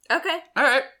Okay. All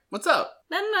right. What's up?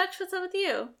 Nothing much. What's up with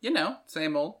you? You know,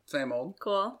 same old, same old.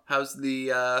 Cool. How's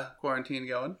the quarantine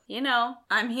going? You know,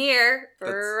 I'm here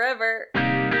forever.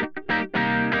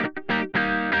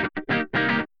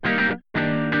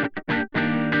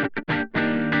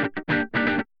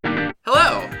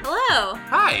 Hello. Hello.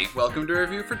 Hi. Welcome to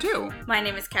Review for Two. My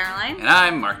name is Caroline. And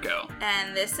I'm Marco.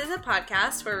 And this is a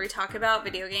podcast where we talk about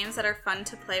video games that are fun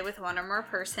to play with one or more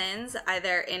persons,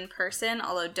 either in person,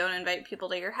 although don't invite people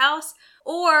to your house,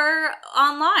 or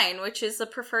online, which is the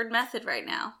preferred method right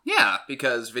now. Yeah,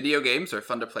 because video games are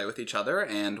fun to play with each other,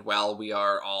 and while we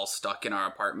are all stuck in our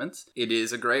apartments, it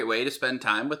is a great way to spend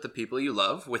time with the people you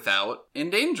love without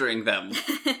endangering them.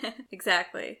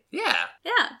 Exactly. Yeah.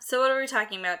 Yeah, so what are we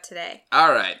talking about today?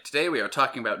 All right, today we are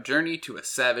talking about Journey to a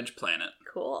Savage Planet.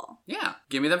 Cool. Yeah,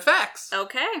 give me them facts.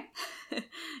 Okay.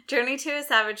 Journey to a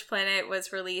Savage Planet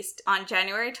was released on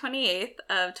January 28th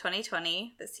of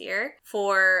 2020 this year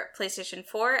for PlayStation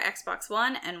 4, Xbox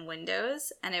One, and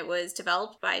Windows, and it was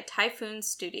developed by Typhoon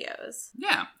Studios.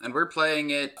 Yeah, and we're playing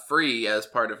it free as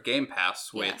part of Game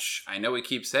Pass, which I know we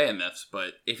keep saying this,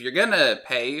 but if you're gonna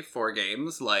pay for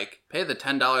games, like, pay the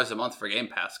 $10 a month for Game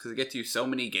Pass, because it gets you so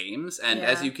many games, and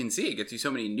as you can see, it gets you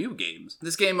so many new games.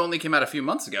 This game only came out a few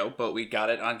months ago, but we got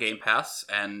it on Game Pass,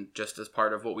 and just as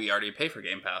part of what we already pay for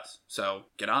Game Pass, so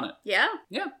get on it. Yeah.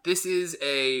 Yeah. This is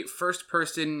a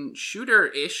first-person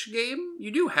shooter-ish game.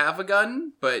 You do have a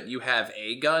gun, but you have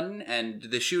a gun, and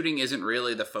the shooting isn't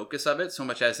really the focus of it so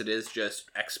much as it is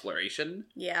just exploration.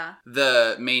 Yeah.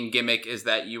 The main gimmick is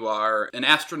that you are an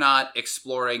astronaut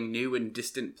exploring new and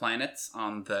distant planets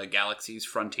on the galaxy's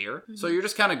frontier. Mm-hmm. So you're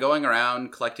just kind of going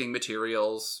around, collecting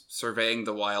materials, surveying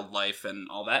the wildlife, and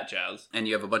all that jazz. And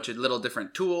you have a bunch of little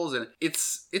different tools, and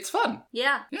it's fun.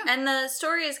 Yeah. And the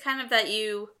story is kind of that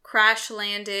you crash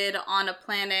landed on a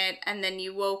planet and then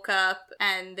you woke up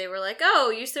and they were like, oh,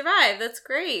 you survived. That's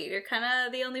great. You're kind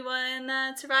of the only one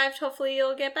that survived. Hopefully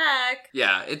you'll get back.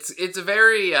 Yeah, it's a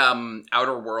very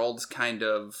Outer Worlds kind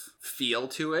of feel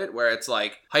to it, where it's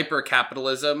like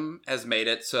hyper-capitalism has made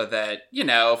it so that, you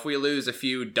know, if we lose a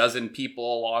few dozen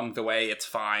people along the way, it's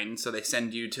fine. So they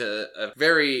send you to a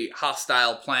very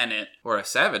hostile planet, or a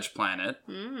savage planet.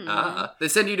 They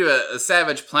send you to a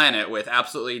savage planet with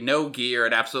absolutely no gear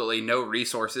and absolutely no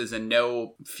resources and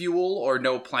no fuel or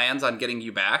no plans on getting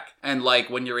you back. And like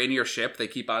when you're in your ship, they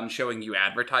keep on showing you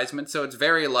advertisements. So it's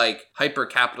very like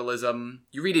hyper-capitalism.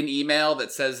 You read an email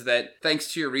that says that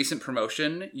thanks to your recent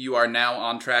promotion, you are now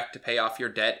on track to pay off your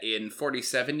debt in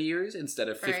 47 years instead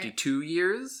of 52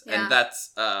 years. Yeah. And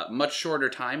that's a much shorter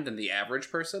time than the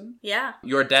average person. Yeah.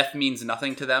 Your death means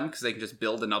nothing to them because they can just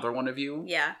build another one of you.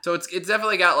 Yeah. So it's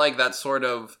definitely got like that sort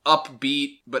of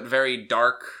upbeat but very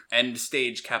dark end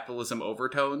stage capitalism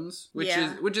overtones, which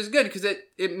is good because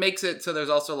it makes it so there's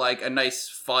also like a nice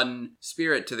fun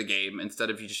spirit to the game instead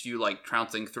of you like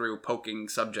trouncing through poking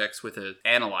subjects with an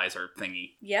analyzer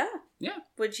thingy. Yeah. Yeah.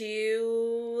 Would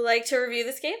you like to review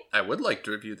this game? I would like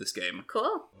to review this game.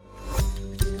 Cool.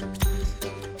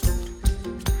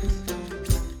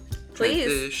 Please.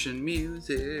 Transition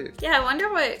music. Yeah, I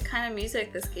wonder what kind of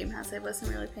music this game has. I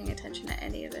wasn't really paying attention to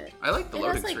any of it. I like the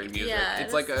loading screen music. Yeah,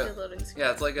 it's like a loading screen.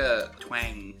 Yeah, it's like a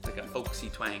twang, like a folksy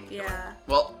twang. Yeah.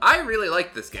 Well, I really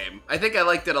liked this game. I think I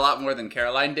liked it a lot more than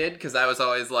Caroline did because I was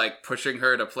always like pushing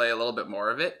her to play a little bit more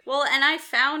of it. Well, and I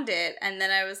found it, and then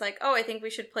I was like, oh, I think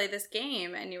we should play this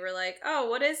game. And you were like, oh,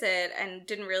 what is it? And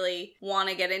didn't really want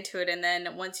to get into it. And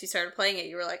then once you started playing it,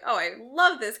 you were like, oh, I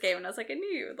love this game. And I was like, I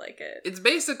knew you would like it. It's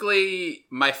basically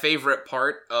my favorite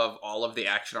part of all of the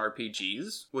action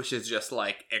RPGs, which is just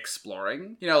like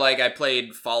exploring. You know, like I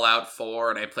played Fallout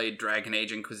 4 and I played Dragon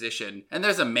Age Inquisition, and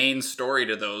there's a main story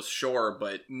to those, sure,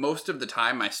 but most of the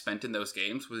time I spent in those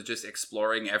games was just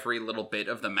exploring every little bit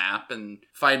of the map and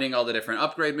finding all the different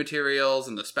upgrade materials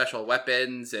and the special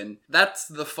weapons, and that's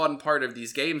the fun part of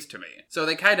these games to me. So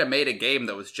they kind of made a game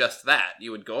that was just that.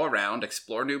 You would go around,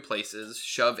 explore new places,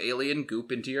 shove alien goop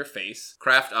into your face,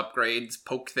 craft upgrades,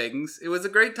 poke things. It was a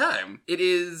great time.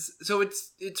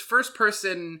 It's first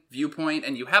person viewpoint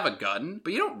and you have a gun,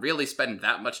 but you don't really spend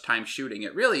that much time shooting.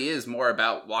 It really is more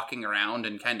about walking around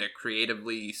and kind of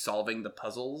creatively solving the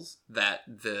puzzles that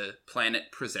the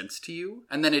planet presents to you.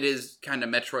 And then it is kind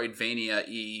of Metroidvania-y.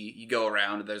 You go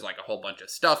around and there's like a whole bunch of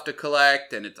stuff to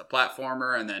collect and it's a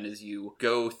platformer, and then as you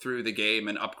go through the game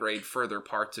and upgrade further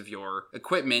parts of your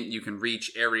equipment, you can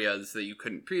reach areas that you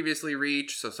couldn't previously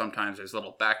reach. So sometimes there's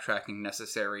little backtracking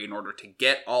necessary library in order to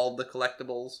get all the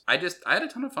collectibles. I had a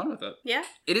ton of fun with it. Yeah.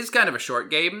 It is kind of a short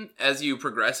game. As you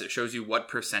progress, it shows you what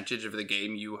percentage of the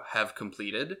game you have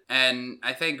completed. And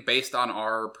I think based on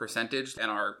our percentage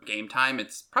and our game time,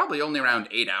 it's probably only around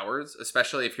 8 hours,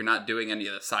 especially if you're not doing any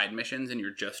of the side missions and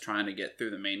you're just trying to get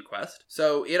through the main quest.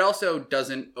 So it also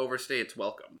doesn't overstay its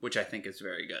welcome, which I think is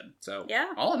very good. So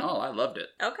yeah, all in all, I loved it.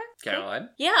 Okay. Caroline?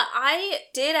 Yeah, I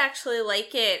did actually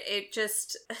like it. It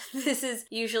just, this is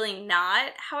usually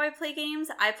not how I play games.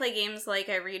 I play games like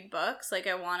I read books, like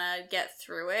I want to get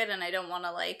through it, and I don't want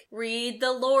to like read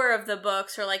the lore of the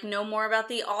books or like know more about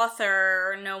the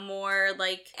author or know more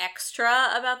like extra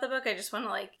about the book. I just want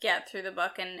to like get through the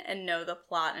book and know the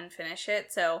plot and finish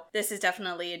it. So this is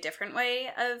definitely a different way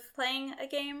of playing a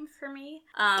game for me.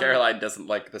 Caroline doesn't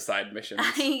like the side missions.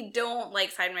 I don't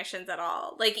like side missions at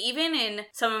all. Like, even in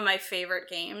some of my favorite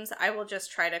games, I will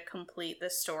just try to complete the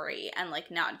story and,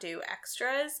 like, not do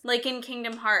extras. Like in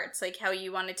Kingdom Hearts, like how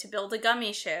you wanted to build a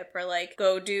gummy ship or, like,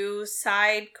 go do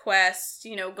side quests,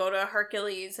 you know, go to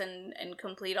Hercules and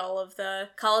complete all of the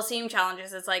Colosseum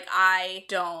challenges. It's like, I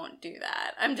don't do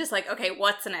that. I'm just like, okay,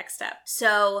 what's the next step?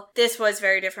 So this was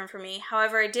very different for me.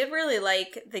 However, I did really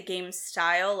like the game's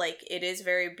style. Like, it is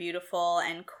very beautiful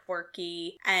and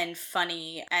quirky and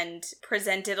funny and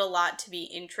presented a lot to be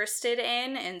interested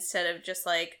in instead of just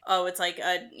like, oh, it's like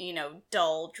a, you know,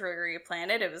 dull, dreary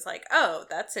planet. It was like, oh,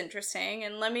 that's interesting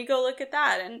and let me go look at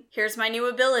that, and here's my new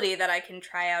ability that I can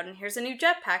try out, and here's a new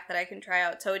jetpack that I can try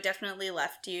out. So it definitely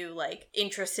left you like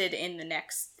interested in the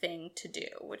next thing to do,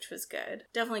 which was good.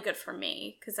 Definitely good for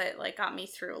me because it like got me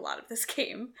through a lot of this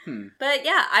game. But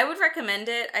yeah, I would recommend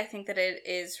it. I think that it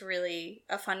is really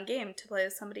a fun game to play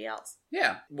with somebody else.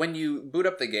 Yeah. When you boot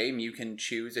up the game, you can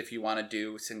choose if you want to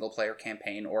do single-player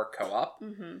campaign or co-op.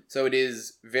 Mm-hmm. So it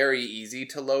is very easy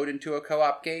to load into a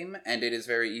co-op game, and it is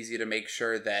very easy to make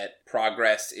sure that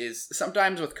progress is...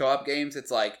 Sometimes with co-op games,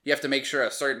 it's like, you have to make sure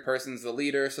a certain person's the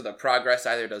leader, so the progress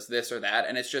either does this or that,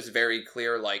 and it's just very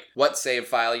clear, like, what save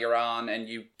file you're on, and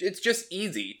it's just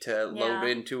easy to load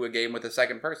into a game with a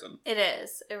second person. It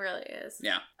is. It really is.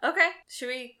 Yeah. Okay. Should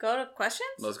we go to questions?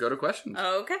 Let's go to questions.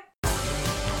 Okay.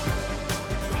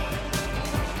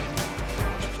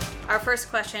 Our first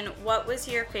question, what was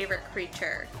your favorite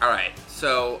creature? All right,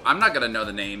 so I'm not going to know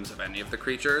the names of any of the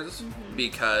creatures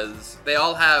because they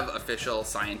all have official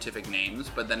scientific names,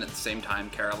 but then at the same time,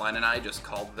 Caroline and I just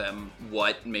called them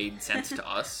what made sense to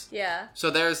us. Yeah. So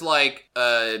there's like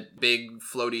a big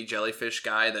floaty jellyfish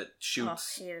guy that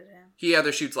shoots... Oh, hated him. He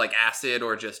either shoots like acid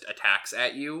or just attacks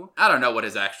at you. I don't know what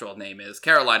his actual name is.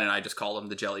 Caroline and I just call him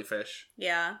the jellyfish.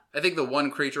 Yeah. I think the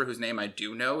one creature whose name I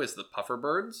do know is the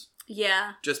pufferbirds.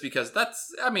 Yeah. Just because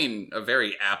that's, I mean, a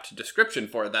very apt description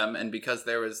for them, and because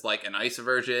there was like an ice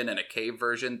version and a cave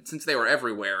version, since they were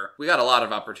everywhere, we got a lot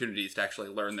of opportunities to actually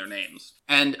learn their names.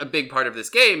 And a big part of this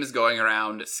game is going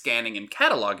around scanning and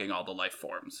cataloging all the life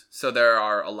forms. So there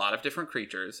are a lot of different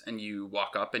creatures, and you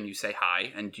walk up and you say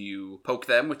hi, and you poke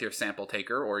them with your sample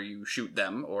taker, or you shoot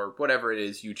them, or whatever it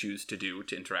is you choose to do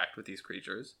to interact with these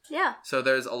creatures. Yeah. So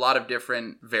there's a lot of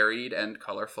different varied and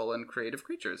colorful and creative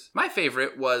creatures. My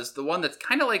favorite was the one that's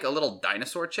kind of like a little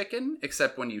dinosaur chicken,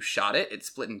 except when you shot it, it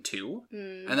split in two.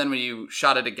 And then when you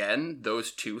shot it again,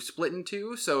 those two split in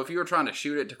two. So if you were trying to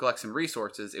shoot it to collect some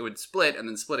resources, it would split and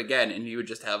then split again, and you would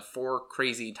just have 4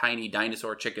 crazy tiny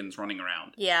dinosaur chickens running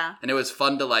around. Yeah. And it was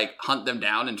fun to like hunt them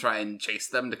down and try and chase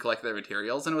them to collect their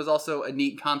materials, and it was also a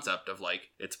neat concept of like,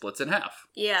 it splits in half.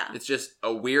 Yeah. It's just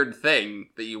a weird thing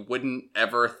that you wouldn't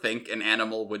ever think an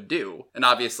animal would do. And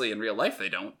obviously in real life they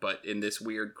don't, but in this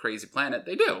weird, crazy planet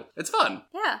they do. It's fun.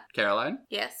 Yeah. Caroline?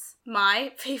 Yes.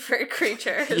 My favorite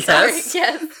creature. Yes? Sorry.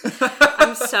 Yes.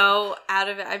 I'm so out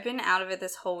of it. I've been out of it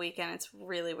this whole weekend. It's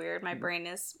really weird. My brain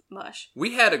is mush.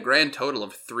 We had a grand total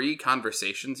of 3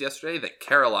 conversations yesterday that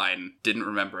Caroline didn't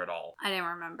remember at all. I didn't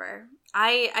remember.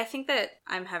 I think that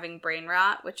I'm having brain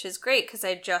rot, which is great because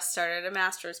I just started a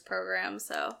master's program,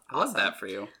 so I love that for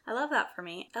you. I love that for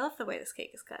me. I love the way this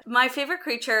cake is cut. My favorite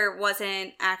creature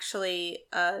wasn't actually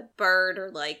a bird or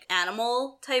like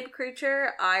animal type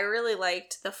creature. I really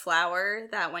liked the flower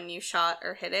that when you shot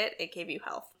or hit it, it gave you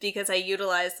health because I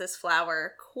utilized this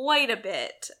flower quite a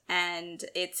bit and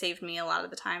it saved me a lot of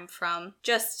the time from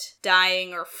just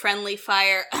dying or friendly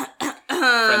fire.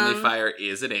 Friendly fire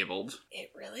is enabled. It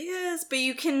really is. But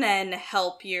you can then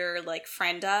help your, like,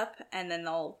 friend up, and then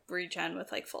they'll regen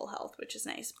with, like, full health, which is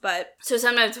nice. But, so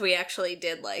sometimes we actually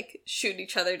did, like, shoot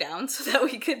each other down so that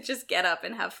we could just get up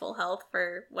and have full health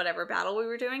for whatever battle we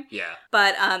were doing. Yeah.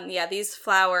 But, yeah, these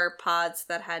flower pods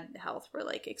that had health were,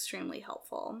 like, extremely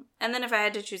helpful. And then if I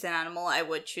had to choose an animal, I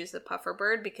would choose the puffer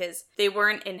bird because they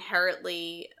weren't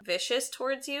inherently vicious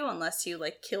towards you unless you,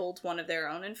 like, killed one of their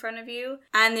own in front of you.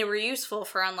 And they were useful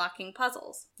for unlocking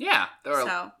puzzles. Yeah, there were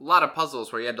a lot of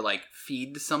puzzles where you had to, like,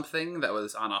 feed something that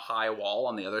was on a high wall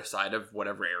on the other side of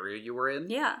whatever area you were in.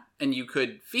 Yeah. And you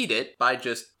could feed it by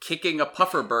just kicking a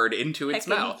puffer bird into its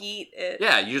mouth. Yeet it.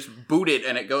 Yeah, you just boot it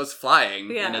and it goes flying.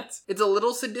 Yeah. And it's a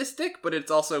little sadistic, but it's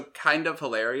also kind of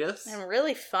hilarious. And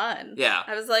really fun. Yeah.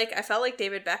 I felt like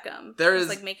David Beckham. There I was is,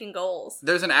 like, making goals.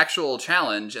 There's an actual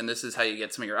challenge, and this is how you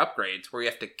get some of your upgrades, where you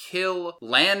have to kill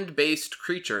land-based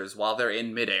creatures while they're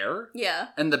in midair. Yeah.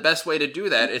 And the best way to do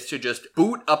that is to just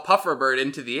boot a puffer bird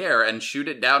into the air and shoot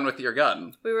it down with your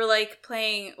gun. We were, like,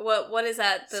 playing, what is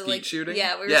that? Skeet shooting?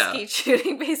 Yeah, we were skeet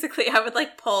shooting, basically. I would,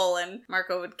 like, pull, and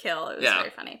Marco would kill. It was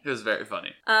very funny. It was very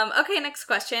funny. Okay, next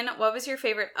question. What was your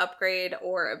favorite upgrade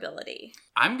or ability?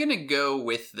 I'm gonna go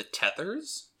with the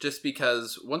tethers, just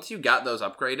because once you got those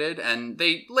upgraded, and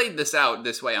they laid this out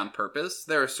this way on purpose,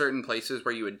 there are certain places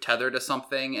where you would tether to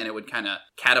something and it would kind of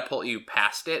catapult you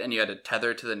past it, and you had to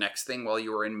tether to the next thing while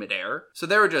you were in midair. So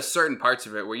there were just certain parts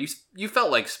of it where you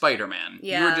felt like Spider-Man.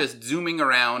 Yeah. You were just zooming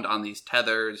around on these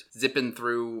tethers, zipping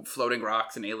through floating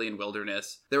rocks and alien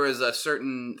wilderness. There was a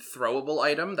certain throwable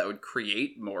item that would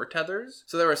create more tethers.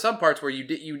 So there were some parts where you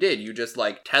just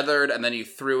like tethered and then you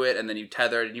threw it and then you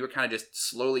tethered, and you were kind of just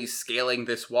slowly scaling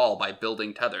this wall by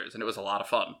building tethers, and it was a lot of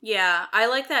fun. Yeah, I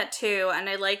like that too, and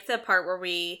I like the part where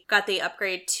we got the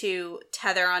upgrade to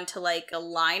tether onto like a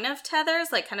line of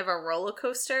tethers, like kind of a roller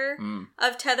coaster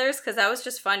of tethers, because that was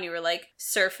just fun. You were like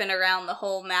surfing around the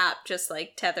whole map, just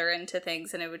like tether into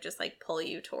things, and it would just like pull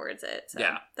you towards it. So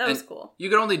yeah, that was cool. You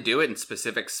could only do it in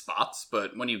specific spots,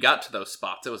 but when you got to those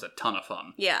spots, it was a ton of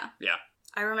fun. Yeah. Yeah.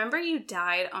 I remember you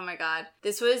died. Oh my god.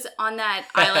 This was on that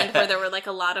island where there were like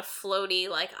a lot of floaty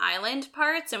like island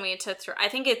parts, and we had to throw. I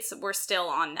think we're still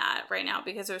on that right now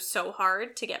because it was so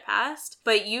hard to get past.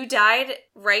 But you died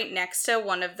right next to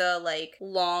one of the like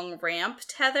long ramp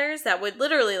tethers that would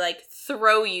literally like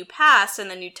throw you past,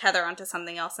 and then you tether onto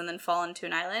something else and then fall into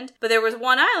an island. But there was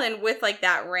one island with like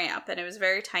that ramp, and it was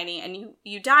very tiny, and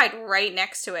you died right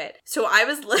next to it. So I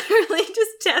was literally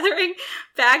just tethering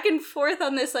back and forth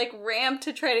on this like ramp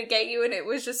to try to get you, and it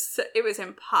was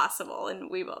impossible,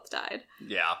 and we both died.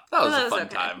 Yeah, that was a fun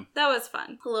time. That was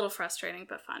fun. A little frustrating,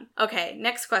 but fun. Okay,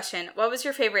 next question. What was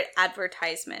your favorite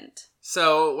advertisement?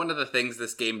 So, one of the things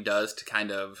this game does to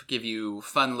kind of give you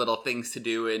fun little things to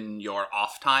do in your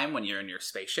off time when you're in your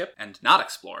spaceship and not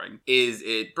exploring is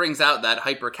it brings out that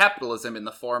hyper-capitalism in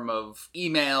the form of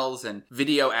emails and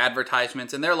video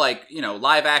advertisements, and they're like,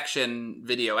 live action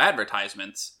video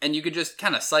advertisements, and you could just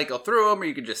kind of cycle through them, or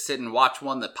you could just sit and watch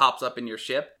one that pops up in your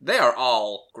ship. They are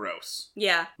all gross.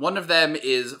 Yeah. One of them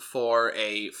is for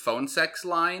a phone sex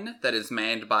line that is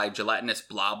manned by gelatinous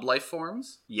blob life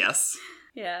forms. Yes.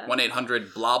 Yeah.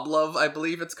 1-800-BLOB-LOVE, I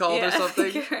believe it's called, or something.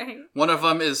 I think you're right. One of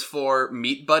them is for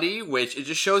Meat Buddy, which it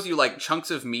just shows you like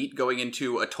chunks of meat going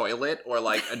into a toilet or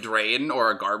like a drain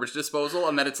or a garbage disposal,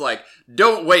 and then it's like,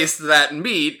 don't waste that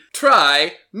meat,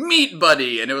 try Meat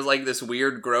Buddy. And it was like this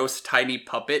weird, gross, tiny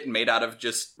puppet made out of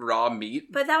just raw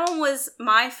meat. But that one was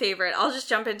my favorite. I'll just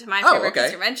jump into my favorite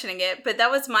because you're mentioning it. But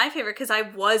that was my favorite because I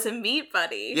was a Meat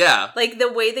Buddy. Yeah. Like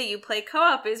the way that you play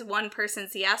co-op is one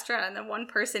person's the astronaut and then one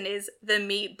person is the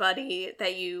meat buddy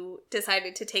that you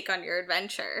decided to take on your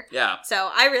adventure. Yeah. So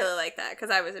I really like that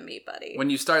because I was a meat buddy. When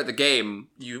you start the game,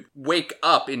 you wake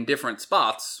up in different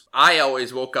spots. I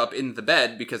always woke up in the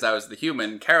bed because I was the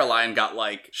human. Caroline got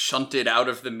like shunted out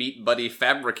of the Meat Buddy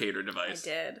fabricator device. I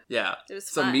did. Yeah. It was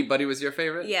fun. So Meat Buddy was your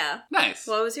favorite? Yeah. Nice.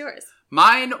 What was yours?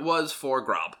 Mine was for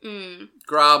Grob.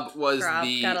 Grob was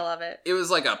gotta love it. It was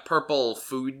like a purple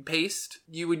food paste.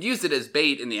 You would use it as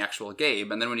bait in the actual game,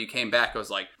 and then when you came back, it was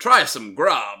like, try some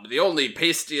Grob, the only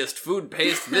pastiest food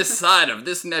paste this side of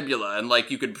this nebula. And like,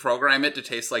 you could program it to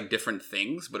taste like different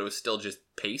things, but it was still just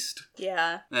paste.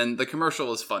 Yeah. And the commercial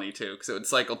was funny too, because it would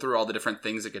cycle through all the different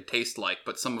things it could taste like,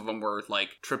 but some of them were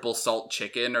like triple salt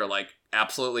chicken or like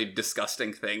absolutely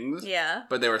disgusting things. Yeah.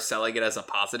 But they were selling it as a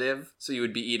positive. So you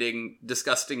would be eating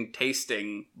disgusting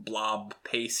tasting blob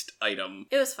paste item.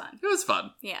 It was fun. It was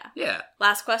fun. Yeah. Yeah.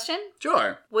 Last question?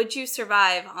 Sure. Would you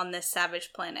survive on this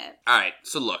savage planet? Alright,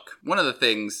 so look. One of the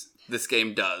things this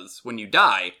game does when you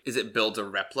die is it builds a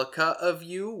replica of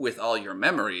you with all your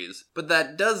memories, but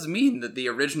that does mean that the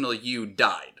original you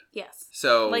died. Yes.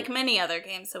 So, Like many other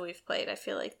games that we've played, I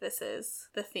feel like this is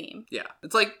the theme. yeah.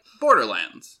 It's like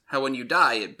Borderlands. How when you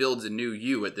die, it builds a new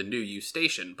you at the new you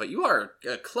station, but you are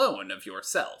a clone of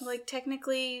yourself. Like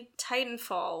technically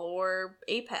Titanfall or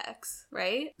Apex,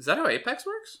 right? Is that how Apex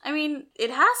works? I mean, it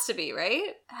has to be,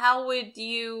 right? How would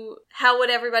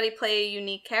everybody play a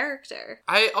unique character?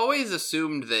 I always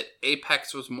assumed that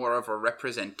Apex was more of a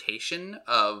representation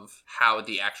of how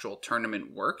the actual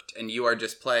tournament worked, and you are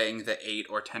just playing the 8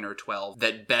 or 10 or 12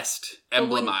 that best But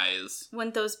emblemize.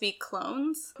 Wouldn't those be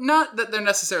clones? Not that they're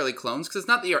necessarily clones, because it's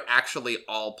not that you're actually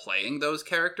all playing those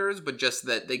characters, but just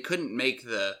that they couldn't make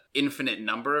the infinite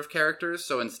number of characters,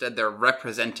 so instead they're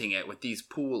representing it with these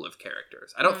pool of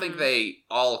characters. I don't think they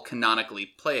all canonically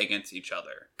play against each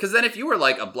other. Because then if you were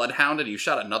like a bloodhound and you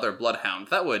shot another bloodhound,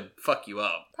 that would fuck you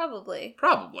up. Probably.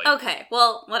 Probably. Okay,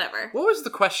 well, whatever. What was the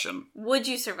question? Would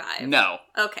you survive? No.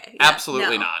 Okay. Yeah,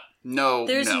 Absolutely no. not. No.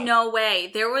 There's no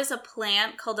way. There was a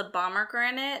plant called a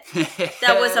pomegranate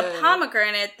that was a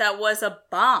pomegranate that was a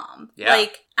bomb. Yeah.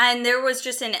 Like, and there was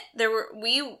just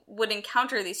we would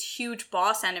encounter these huge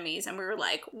boss enemies and we were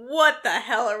like, what the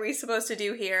hell are we supposed to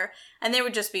do here? And they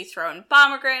would just be throwing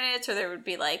pomegranates or they would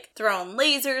be like throwing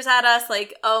lasers at us.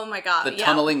 Like, oh my god. The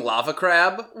tunneling lava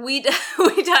crab? We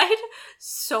died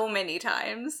so many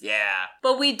times. Yeah.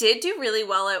 But we did do really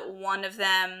well at one of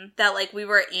them that, like, we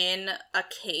were in a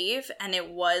cave and it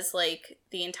was, like,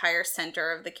 the entire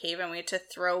center of the cave and we had to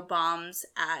throw bombs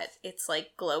at its, like,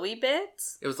 glowy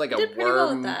bits. It was like We a did pretty well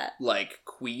with worm, that. like,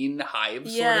 queen hive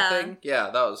sort Yeah. of thing. Yeah,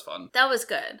 that was fun. That was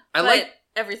good. I but like-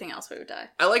 everything else we would die.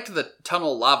 I liked the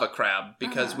tunnel lava crab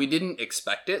because Uh-huh. we didn't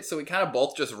expect it, so we kind of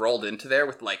both just rolled into there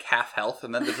with like half health,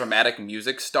 and then the dramatic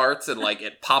music starts and like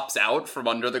it pops out from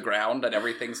under the ground and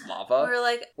everything's lava. We were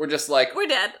like, We're just like, we're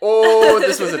dead. oh,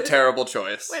 this was a terrible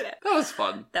choice. We're dead. That was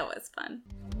fun. That was fun.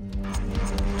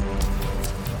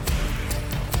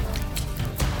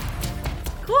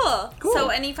 Cool. So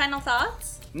any final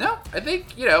thoughts? No, I think,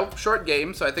 short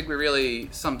game, so I think we really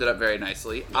summed it up very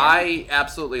nicely. Yeah. I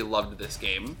absolutely loved this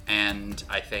game, and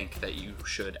I think that you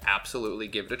should absolutely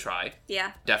give it a try.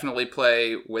 Yeah. Definitely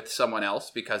play with someone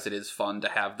else because it is fun to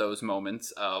have those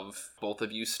moments of both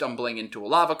of you stumbling into a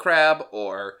lava crab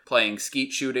or playing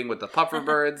skeet shooting with the puffer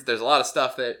birds. There's a lot of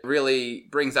stuff that really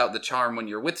brings out the charm when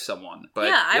you're with someone. But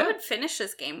yeah, I would finish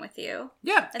this game with you.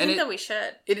 Yeah. I think that we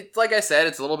should. It's like I said,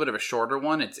 it's a little bit of a shorter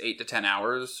one. It's 8 to 10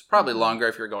 hours. Probably longer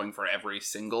if you're going for every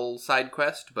single side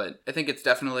quest, but I think it's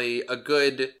definitely a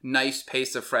good, nice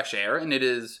pace of fresh air, and it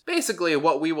is basically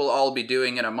what we will all be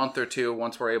doing in a month or two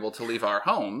once we're able to leave our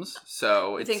homes.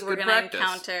 So it's I think we're good going to practice.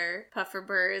 encounter puffer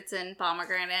birds and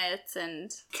pomegranates and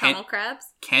tunnel crabs.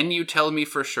 Can you tell me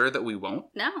for sure that we won't?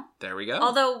 No. There we go.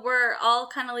 Although we're all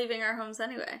kind of leaving our homes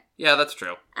anyway. Yeah, that's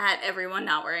true. At everyone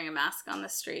not wearing a mask on the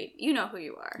street. You know who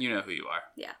you are. You know who you are.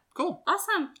 Yeah. Cool.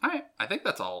 Awesome. All right. I think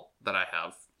that's all that I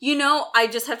have. You know, I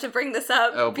just have to bring this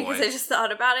up Oh, boy. because I just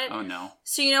thought about it. Oh, no.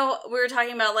 So, we were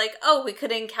talking about, like, we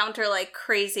could encounter, like,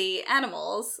 crazy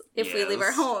animals if we leave our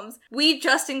Yes. homes. We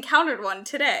just encountered one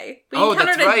today. We Oh,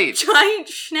 that's encountered right. a giant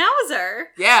schnauzer.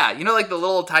 Yeah, like the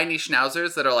little tiny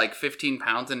schnauzers that are like 15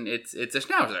 pounds and it's a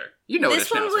schnauzer. You know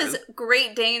This what a one schnauzer was is.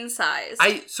 Great Dane size.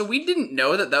 So we didn't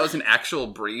know that was an actual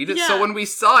breed. Yeah. So when we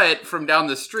saw it from down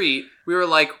the street, we were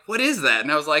like, what is that?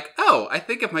 And I was like, oh, I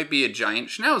think it might be a giant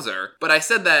schnauzer. But I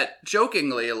said that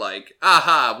jokingly, like,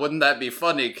 aha, wouldn't that be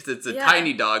funny? Because it's a Yeah.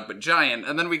 tiny dog, but giant.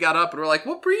 And then we got up and we're like,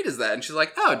 what breed is that? And she's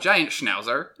like, oh, giant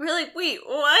schnauzer. We're like, wait,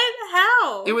 what?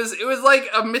 How? It was like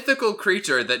a mythical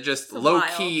creature that just Wild.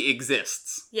 low-key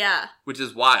exists. Yeah. Which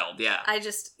is wild, yeah.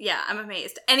 I'm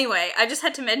amazed. Anyway, I just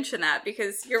had to mention that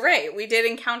because you're right. We did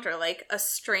encounter, like, a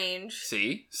strange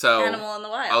See? So animal in the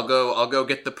wild. I'll go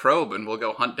get the probe and we'll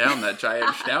go hunt down that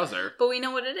giant schnauzer. But we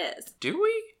know what it is. Do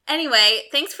we? Anyway,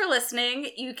 thanks for listening.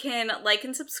 You can like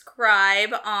and subscribe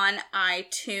on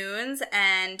iTunes,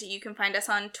 and you can find us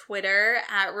on Twitter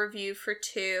at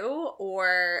Review4Two,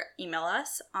 or email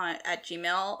us at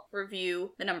Gmail,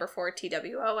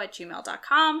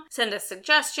 review4two@gmail.com. Send us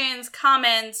suggestions,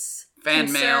 comments,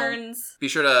 Fan mail. concerns. Be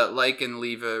sure to like and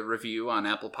leave a review on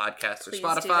Apple Podcasts or Please do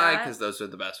Spotify, that. because those are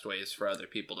the best ways for other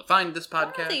people to find this I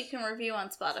don't know podcast. that you can review on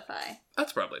Spotify.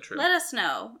 That's probably true. Let us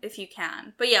know if you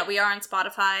can. But yeah, we are on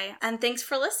Spotify, and thanks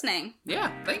for listening.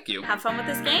 Yeah, thank you. Have fun with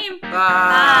this game.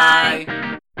 Bye.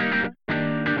 Bye.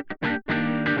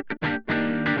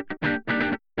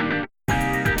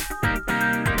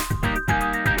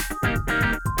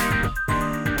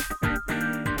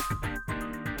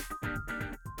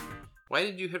 Why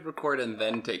did you hit record and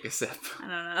then take a sip? I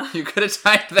don't know. You could have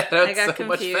typed that out I got so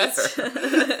much confused.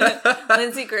 better.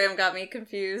 Lindsey Graham got me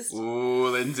confused. Ooh,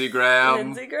 Lindsey Graham.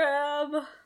 Lindsey Graham.